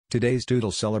Today's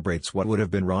Doodle celebrates what would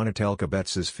have been Ronit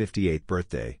Elkabetz's 58th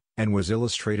birthday, and was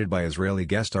illustrated by Israeli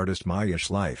guest artist Maya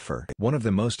Schleifer. One of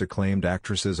the most acclaimed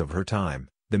actresses of her time,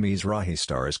 the Mizrahi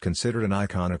star is considered an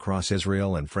icon across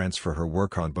Israel and France for her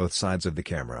work on both sides of the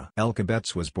camera.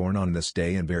 Elkabetz was born on this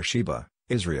day in Beersheba,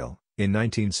 Israel, in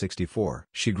 1964.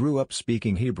 She grew up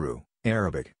speaking Hebrew,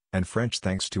 Arabic, and French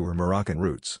thanks to her Moroccan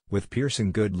roots. With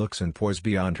piercing good looks and poise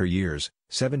beyond her years,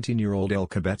 17-year-old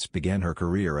Elkabetz began her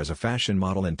career as a fashion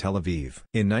model in Tel Aviv.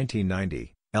 In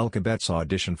 1990, Elkabetz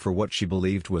auditioned for what she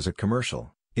believed was a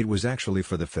commercial. It was actually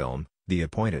for the film, The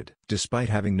Appointed. Despite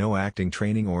having no acting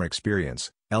training or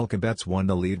experience, Elkabetz won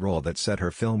the lead role that set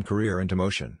her film career into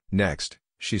motion. Next,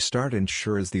 she starred in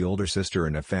Shur as the older sister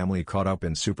in a family caught up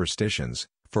in superstitions,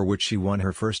 for which she won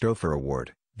her first Ophir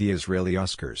Award, the Israeli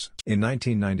Oscars. In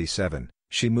 1997,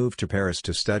 she moved to Paris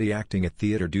to study acting at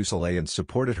Theatre du Soleil and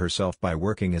supported herself by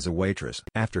working as a waitress.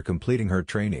 After completing her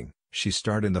training, she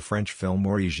starred in the French film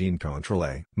Origine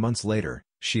Contrôlée. Months later,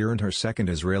 she earned her second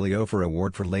Israeli Ophir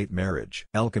Award for Late Marriage.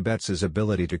 Elkabetz's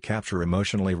ability to capture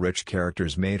emotionally rich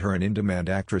characters made her an in-demand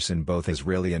actress in both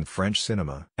Israeli and French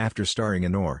cinema. After starring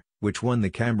in Or, which won the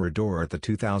Camera d'Or at the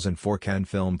 2004 Cannes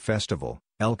Film Festival,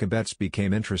 Elkabetz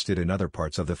became interested in other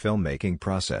parts of the filmmaking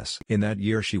process. In that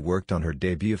year she worked on her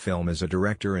debut film as a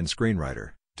director and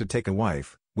screenwriter, To Take a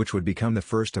Wife, which would become the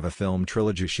first of a film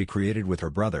trilogy she created with her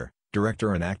brother,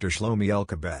 director and actor Shlomi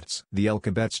Elkabetz. The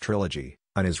Elkabetz trilogy,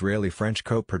 an Israeli-French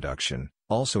co-production,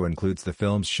 also includes the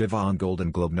films Shiva on Golden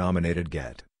Globe-nominated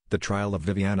Get, The Trial of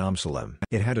Vivian Amsalem.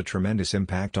 It had a tremendous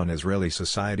impact on Israeli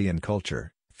society and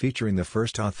culture, featuring the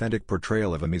first authentic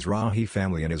portrayal of a Mizrahi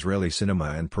family in Israeli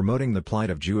cinema and promoting the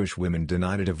plight of Jewish women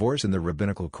denied a divorce in the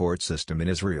rabbinical court system in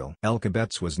Israel.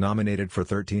 Elkabetz was nominated for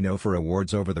 13 Ophir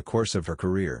Awards over the course of her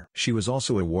career. She was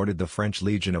also awarded the French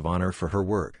Legion of Honor for her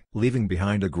work. Leaving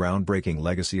behind a groundbreaking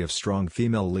legacy of strong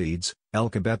female leads,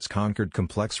 Elkabetz conquered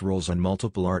complex roles in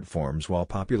multiple art forms while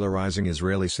popularizing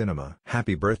Israeli cinema.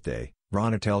 Happy birthday,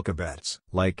 Ronit Elkabetz!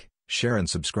 Like, share and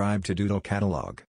subscribe to Doodle Catalog.